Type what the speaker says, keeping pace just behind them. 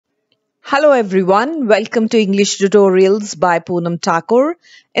Hello everyone, welcome to English Tutorials by Poonam Thakur.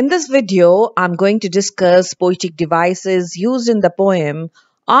 In this video, I'm going to discuss poetic devices used in the poem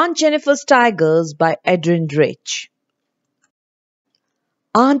Aunt Jennifer's Tigers by Adrienne Rich.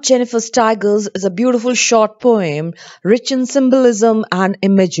 Aunt Jennifer's Tigers is a beautiful short poem rich in symbolism and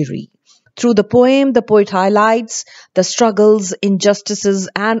imagery. Through the poem, the poet highlights the struggles, injustices,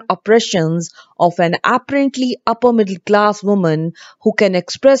 and oppressions of an apparently upper middle class woman who can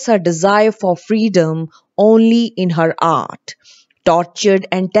express her desire for freedom only in her art. Tortured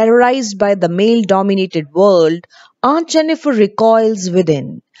and terrorized by the male dominated world, Aunt Jennifer recoils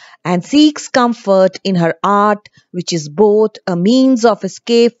within and seeks comfort in her art, which is both a means of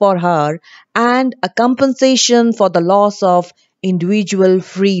escape for her and a compensation for the loss of individual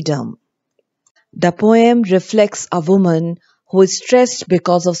freedom. The poem reflects a woman who is stressed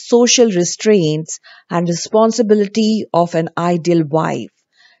because of social restraints and responsibility of an ideal wife.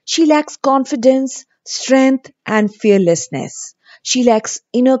 She lacks confidence, strength, and fearlessness. She lacks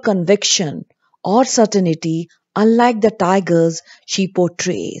inner conviction or certainty, unlike the tigers she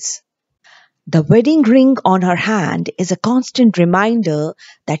portrays. The wedding ring on her hand is a constant reminder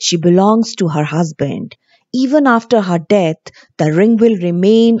that she belongs to her husband. Even after her death, the ring will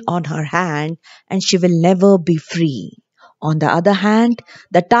remain on her hand and she will never be free. On the other hand,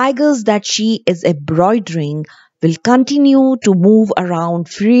 the tigers that she is embroidering will continue to move around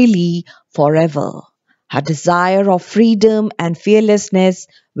freely forever. Her desire of freedom and fearlessness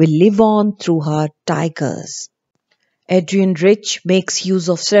will live on through her tigers. Adrienne Rich makes use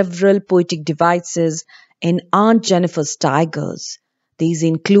of several poetic devices in Aunt Jennifer's Tigers. These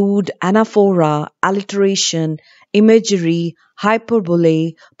include anaphora, alliteration, imagery,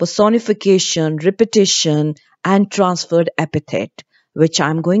 hyperbole, personification, repetition, and transferred epithet, which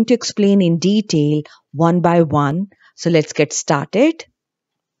I'm going to explain in detail one by one. So let's get started.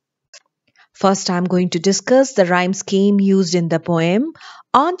 First, I'm going to discuss the rhyme scheme used in the poem.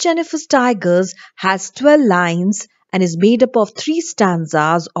 Aunt Jennifer's Tigers has 12 lines and is made up of 3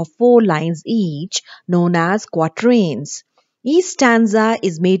 stanzas of 4 lines each, known as quatrains. Each stanza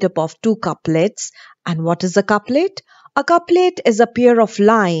is made up of 2 couplets. And what is a couplet? A couplet is a pair of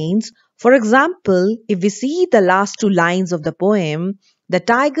lines. For example, if we see the last 2 lines of the poem, the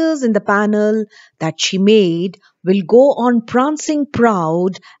tigers in the panel that she made will go on prancing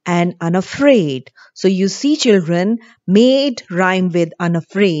proud and unafraid. So you see, children, made rhyme with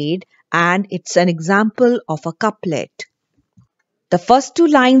unafraid, and it's an example of a couplet. The first 2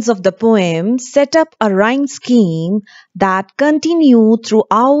 lines of the poem set up a rhyme scheme that continue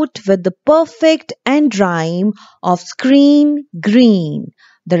throughout with the perfect end rhyme of screen green.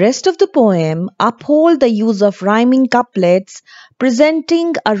 The rest of the poem uphold the use of rhyming couplets,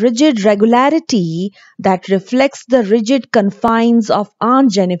 presenting a rigid regularity that reflects the rigid confines of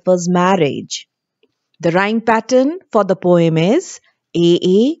Aunt Jennifer's marriage. The rhyme pattern for the poem is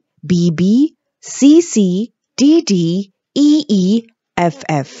AA, BB, CC, DD, EE,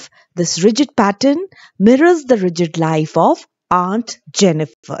 FF. This rigid pattern mirrors the rigid life of Aunt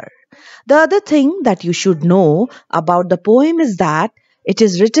Jennifer. The other thing that you should know about the poem is that it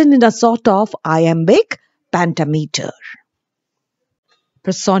is written in a sort of iambic pentameter.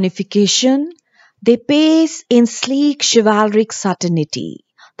 Personification. They pace in sleek chivalric certainty.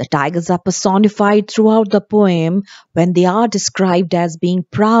 The tigers are personified throughout the poem when they are described as being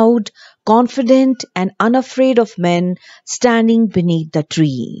proud, confident, and unafraid of men standing beneath the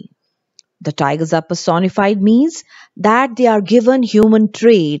tree. The tigers are personified means that they are given human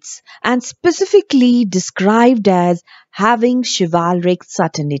traits and specifically described as having chivalric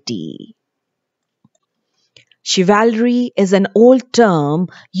certainty. Chivalry is an old term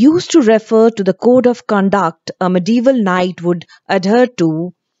used to refer to the code of conduct a medieval knight would adhere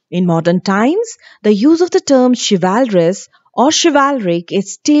to. In modern times, the use of the term chivalrous or chivalric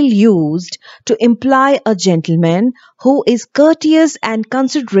is still used to imply a gentleman who is courteous and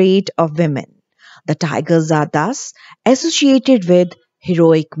considerate of women. The tigers are thus associated with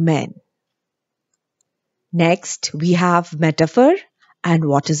heroic men. Next, we have metaphor. And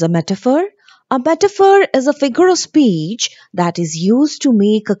what is a metaphor? A metaphor is a figure of speech that is used to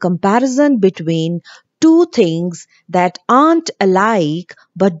make a comparison between 2 things that aren't alike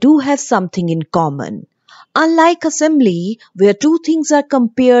but do have something in common. Unlike a simile, where 2 things are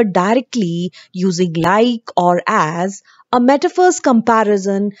compared directly using like or as, a metaphor's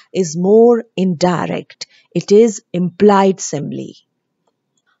comparison is more indirect. It is implied simile.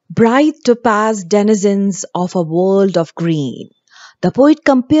 Bright topaz denizens of a world of green. The poet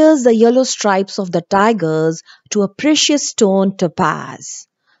compares the yellow stripes of the tigers to a precious stone topaz.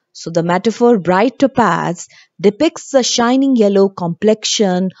 So the metaphor bright topaz depicts the shining yellow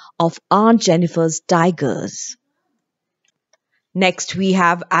complexion of Aunt Jennifer's tigers. Next we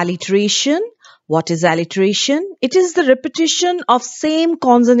have alliteration. What is alliteration? It is the repetition of same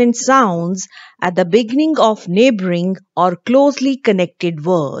consonant sounds at the beginning of neighboring or closely connected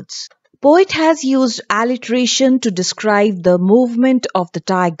words. Poet has used alliteration to describe the movement of the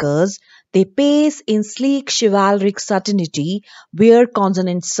tigers. They pace in sleek chivalric certainty where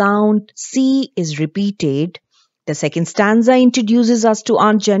consonant sound C is repeated. The second stanza introduces us to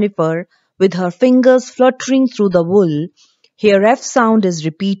Aunt Jennifer with her fingers fluttering through the wool. Here F sound is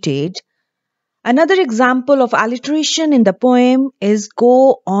repeated. Another example of alliteration in the poem is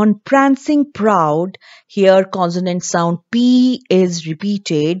Go on prancing proud. Here consonant sound P is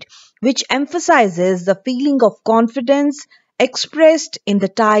repeated, which emphasizes the feeling of confidence expressed in the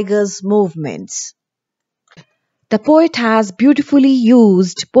tiger's movements. The poet has beautifully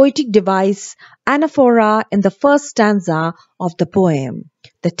used poetic device anaphora in the first stanza of the poem.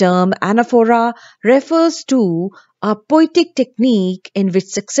 The term anaphora refers to a poetic technique in which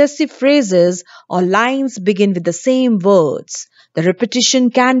successive phrases or lines begin with the same words. The repetition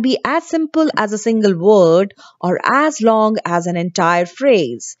can be as simple as a single word or as long as an entire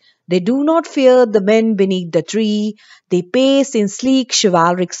phrase. They do not fear the men beneath the tree. They pace in sleek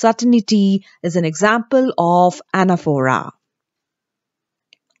chivalric certainty is an example of anaphora.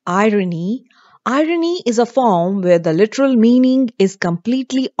 Irony. Irony is a form where the literal meaning is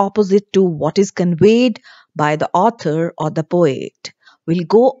completely opposite to what is conveyed by the author or the poet. We'll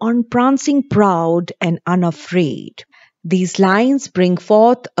go on prancing proud and unafraid. These lines bring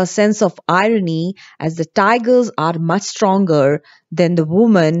forth a sense of irony as the tigers are much stronger than the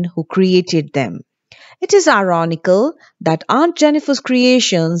woman who created them. It is ironical that Aunt Jennifer's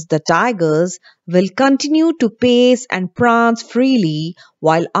creations, the tigers, will continue to pace and prance freely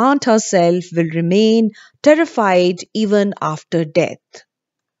while Aunt herself will remain terrified even after death.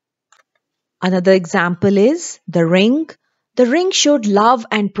 Another example is the ring. The ring should love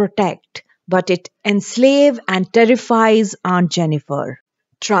and protect, but it enslaves and terrifies Aunt Jennifer.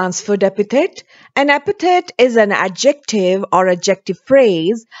 Transferred epithet. An epithet is an adjective or adjective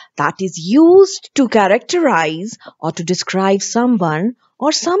phrase that is used to characterize or to describe someone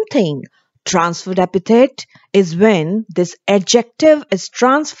or something. Transferred epithet is when this adjective is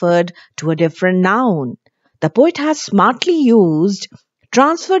transferred to a different noun. The poet has smartly used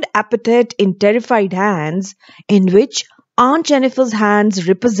transferred epithet in terrified hands, in which Aunt Jennifer's hands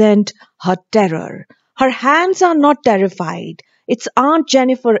represent her terror. Her hands are not terrified. It's Aunt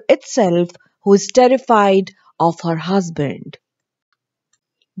Jennifer itself who is terrified of her husband.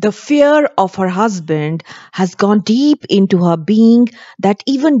 The fear of her husband has gone deep into her being that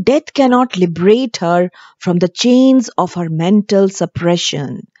even death cannot liberate her from the chains of her mental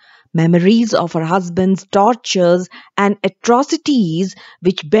suppression. Memories of her husband's tortures and atrocities,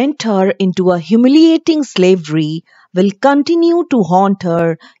 which bent her into a humiliating slavery, will continue to haunt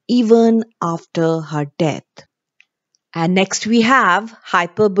her even after her death. And next we have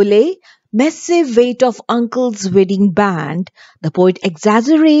hyperbole, massive weight of uncle's wedding band. The poet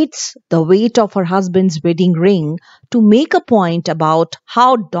exaggerates the weight of her husband's wedding ring to make a point about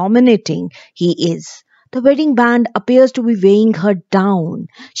how dominating he is. The wedding band appears to be weighing her down.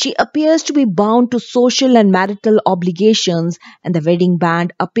 She appears to be bound to social and marital obligations, and the wedding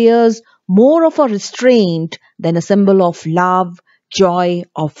band appears more of a restraint than a symbol of love, joy,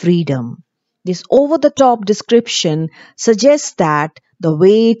 or freedom. This over-the-top description suggests that the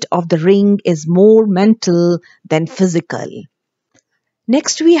weight of the ring is more mental than physical.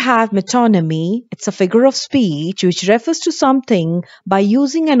 Next we have metonymy. It's a figure of speech which refers to something by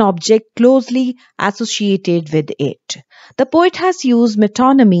using an object closely associated with it. The poet has used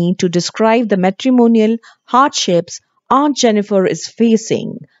metonymy to describe the matrimonial hardships Aunt Jennifer is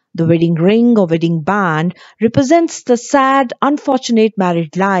facing. The wedding ring or wedding band represents the sad, unfortunate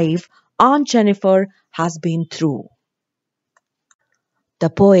married life Aunt Jennifer has been through. The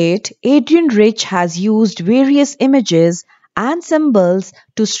poet Adrienne Rich has used various images and symbols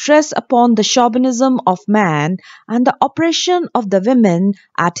to stress upon the chauvinism of man and the oppression of the women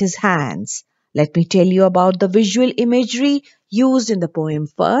at his hands. Let me tell you about the visual imagery used in the poem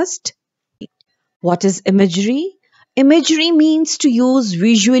first. What is imagery? Imagery means to use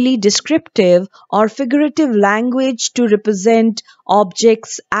visually descriptive or figurative language to represent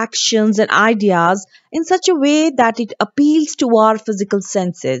objects, actions, and ideas in such a way that it appeals to our physical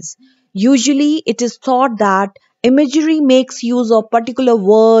senses. Usually, it is thought that imagery makes use of particular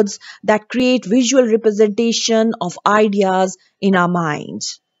words that create visual representation of ideas in our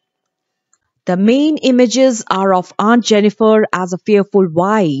minds. The main images are of Aunt Jennifer as a fearful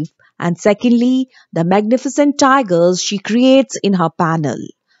wife, and secondly, the magnificent tigers she creates in her panel.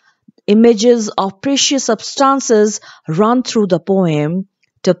 Images of precious substances run through the poem: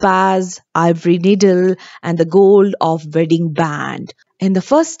 topaz, ivory needle, and the gold of wedding band. In the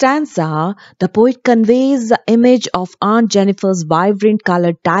first stanza, the poet conveys the image of Aunt Jennifer's vibrant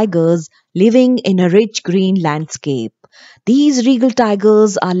colored tigers living in a rich green landscape. These regal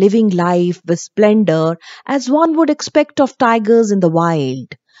tigers are living life with splendor as one would expect of tigers in the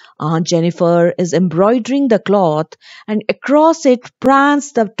wild. Aunt Jennifer is embroidering the cloth, and across it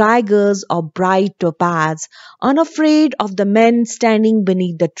prance the tigers of bright topaz, unafraid of the men standing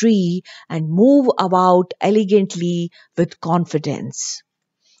beneath the tree, and move about elegantly with confidence.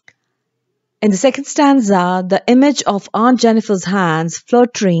 In the second stanza, the image of Aunt Jennifer's hands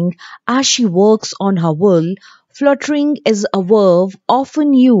fluttering as she works on her wool. Fluttering is a verb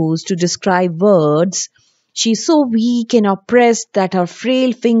often used to describe words. She is so weak and oppressed that her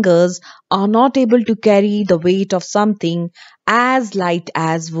frail fingers are not able to carry the weight of something as light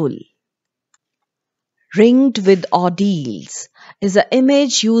as wool. Ringed with ordeals is the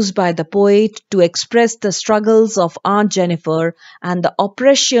image used by the poet to express the struggles of Aunt Jennifer and the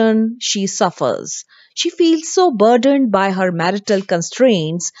oppression she suffers. She feels so burdened by her marital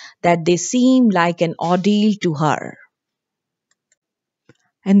constraints that they seem like an ordeal to her.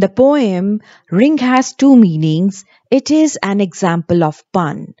 In the poem, ring has two meanings. It is an example of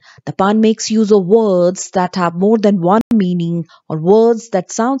pun. The pun makes use of words that have more than one meaning or words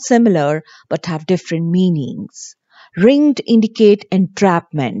that sound similar but have different meanings. Ringed indicate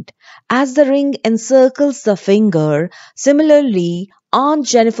entrapment. As the ring encircles the finger, similarly, Aunt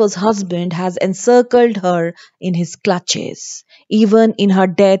Jennifer's husband has encircled her in his clutches. Even in her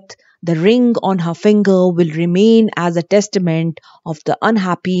death, the ring on her finger will remain as a testament of the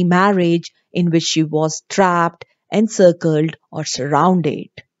unhappy marriage in which she was trapped, encircled, or surrounded.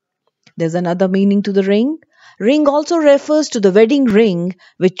 There's another meaning to the ring. Ring also refers to the wedding ring,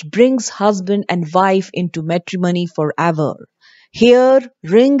 which brings husband and wife into matrimony forever. Here,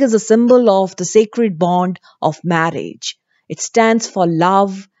 ring is a symbol of the sacred bond of marriage. It stands for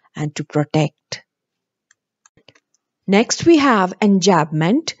love and to protect. Next, we have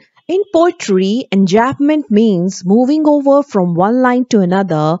enjambment. In poetry, enjambment means moving over from one line to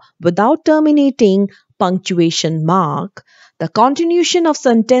another without terminating punctuation mark. The continuation of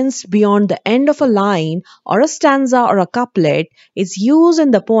sentence beyond the end of a line or a stanza or a couplet is used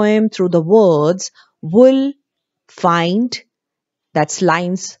in the poem through the words will, find, that's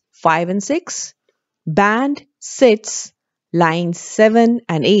lines 5 and 6, band, sits, lines 7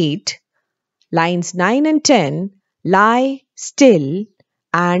 and 8, lines 9 and 10, lie, still,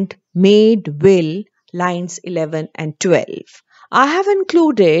 and made will, lines 11 and 12. I have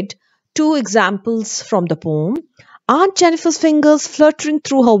included two examples from the poem. Aunt Jennifer's fingers fluttering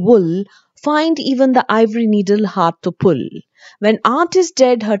through her wool find even the ivory needle hard to pull. When Aunt is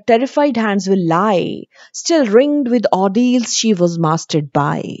dead, her terrified hands will lie, still ringed with ordeals she was mastered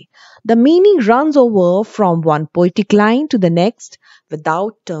by. The meaning runs over from one poetic line to the next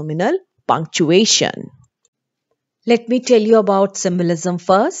without terminal punctuation. Let me tell you about symbolism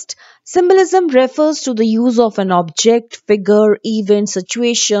first. Symbolism refers to the use of an object, figure, event,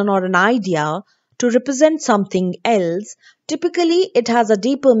 situation, or an idea to represent something else. Typically, it has a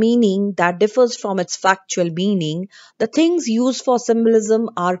deeper meaning that differs from its factual meaning. The things used for symbolism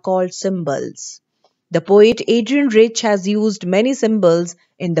are called symbols. The poet Adrienne Rich has used many symbols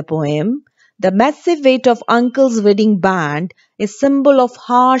in the poem. The massive weight of Uncle's wedding band is symbol of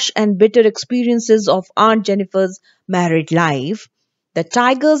harsh and bitter experiences of Aunt Jennifer's married life. The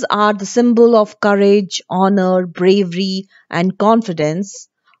tigers are the symbol of courage, honor, bravery, and confidence.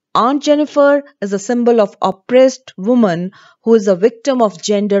 Aunt Jennifer is a symbol of oppressed woman who is a victim of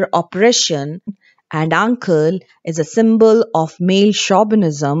gender oppression, and Uncle is a symbol of male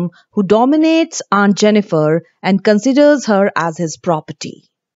chauvinism who dominates Aunt Jennifer and considers her as his property.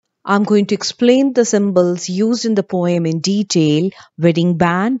 I'm going to explain the symbols used in the poem in detail. Wedding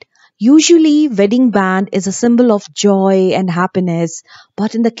band. Usually, wedding band is a symbol of joy and happiness,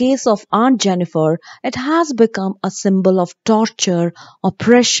 but in the case of Aunt Jennifer, it has become a symbol of torture,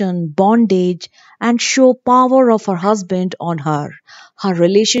 oppression, bondage, and show power of her husband on her. Her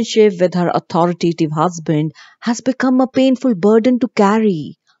relationship with her authoritative husband has become a painful burden to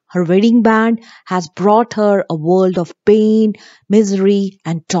carry. Her wedding band has brought her a world of pain, misery,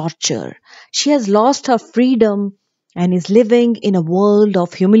 and torture. She has lost her freedom and is living in a world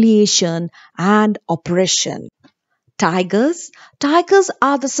of humiliation and oppression. Tigers. Tigers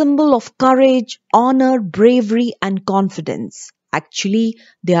are the symbol of courage, honor, bravery, and confidence. Actually,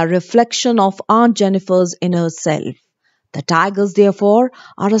 they are a reflection of Aunt Jennifer's inner self. The tigers, therefore,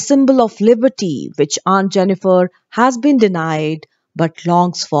 are a symbol of liberty, which Aunt Jennifer has been denied but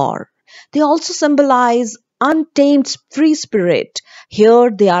longs for. They also symbolize untamed free spirit. Here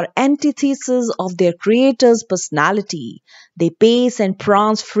they are antitheses of their creator's personality. They pace and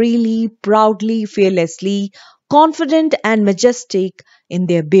prance freely, proudly, fearlessly, confident and majestic in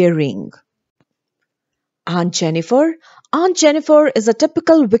their bearing. Aunt Jennifer. Aunt Jennifer is a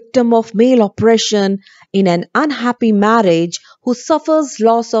typical victim of male oppression in an unhappy marriage who suffers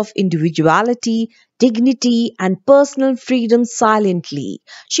loss of individuality, dignity, and personal freedom silently.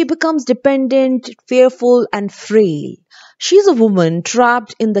 She becomes dependent, fearful, and frail. She is a woman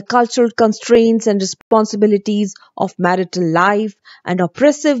trapped in the cultural constraints and responsibilities of marital life and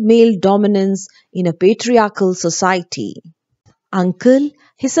oppressive male dominance in a patriarchal society. Uncle,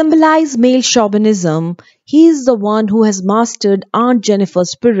 he symbolizes male chauvinism. He is the one who has mastered Aunt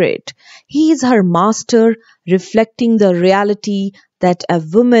Jennifer's spirit. He is her master, reflecting the reality that a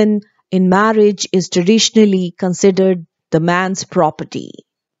woman in marriage is traditionally considered the man's property.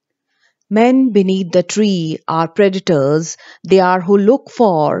 Men beneath the tree are predators. They are who look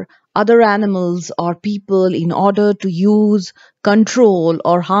for other animals or people in order to use, control,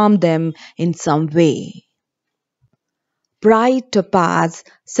 or harm them in some way. Bright topaz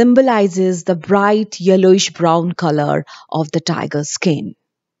symbolizes the bright yellowish brown color of the tiger's skin.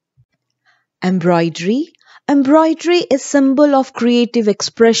 Embroidery. Embroidery is symbol of creative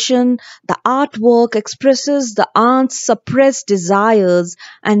expression. The artwork expresses the aunt's suppressed desires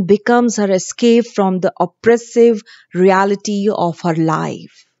and becomes her escape from the oppressive reality of her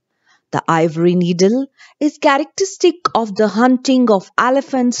life. The ivory needle is characteristic of the hunting of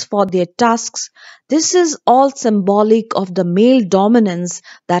elephants for their tusks. This is all symbolic of the male dominance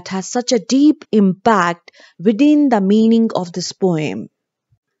that has such a deep impact within the meaning of this poem.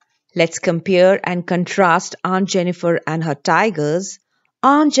 Let's compare and contrast Aunt Jennifer and her tigers.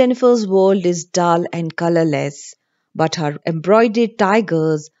 Aunt Jennifer's world is dull and colorless, but her embroidered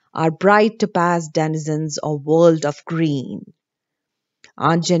tigers are bright topaz denizens of world of green.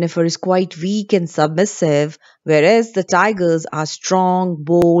 Aunt Jennifer is quite weak and submissive, whereas the tigers are strong,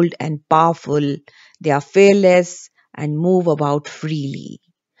 bold, and powerful. They are fearless and move about freely.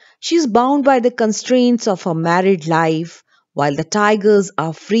 She is bound by the constraints of her married life, while the tigers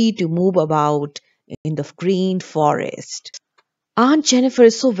are free to move about in the green forest. Aunt Jennifer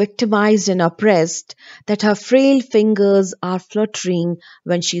is so victimized and oppressed that her frail fingers are fluttering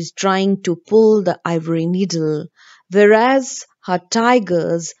when she is trying to pull the ivory needle, whereas her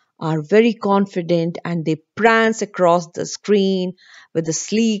tigers are very confident and they prance across the screen with a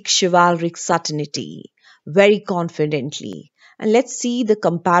sleek chivalric certainty, very confidently. And let's see the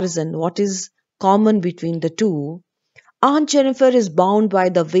comparison, what is common between the two. Aunt Jennifer is bound by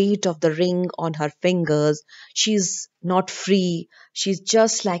the weight of the ring on her fingers. She's not free. She's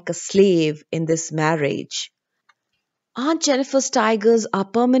just like a slave in this marriage. Aunt Jennifer's tigers are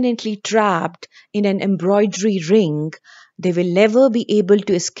permanently trapped in an embroidery ring. They will never be able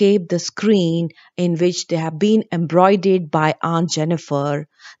to escape the screen in which they have been embroidered by Aunt Jennifer.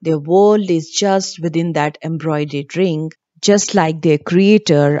 Their world is just within that embroidered ring, just like their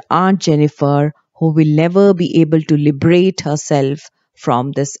creator, Aunt Jennifer, who will never be able to liberate herself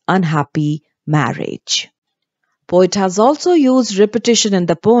from this unhappy marriage. Poet has also used repetition in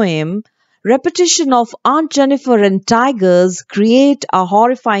the poem. Repetition of Aunt Jennifer and tigers create a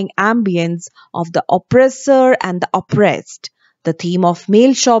horrifying ambience of the oppressor and the oppressed. The theme of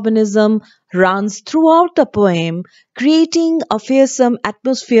male chauvinism runs throughout the poem, creating a fearsome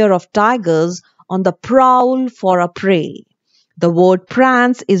atmosphere of tigers on the prowl for a prey. The word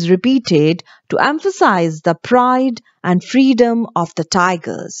prance is repeated to emphasize the pride and freedom of the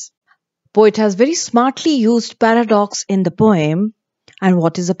tigers. Poet has very smartly used paradox in the poem. And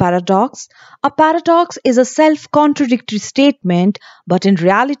what is a paradox? A paradox is a self-contradictory statement, but in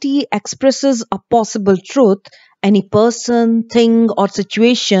reality expresses a possible truth. Any person, thing, or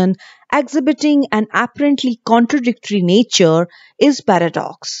situation exhibiting an apparently contradictory nature is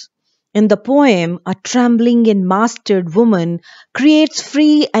paradox. In the poem, a trembling and mastered woman creates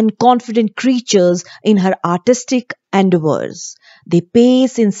free and confident creatures in her artistic endeavors. They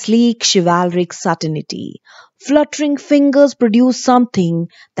pace in sleek chivalric certainty. Fluttering fingers produce something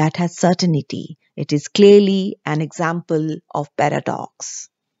that has certainty. It is clearly an example of paradox.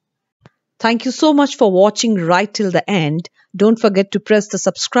 Thank you so much for watching right till the end. Don't forget to press the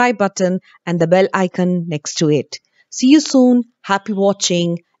subscribe button and the bell icon next to it. See you soon. Happy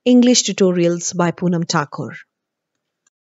watching English Tutorials by Poonam Thakur.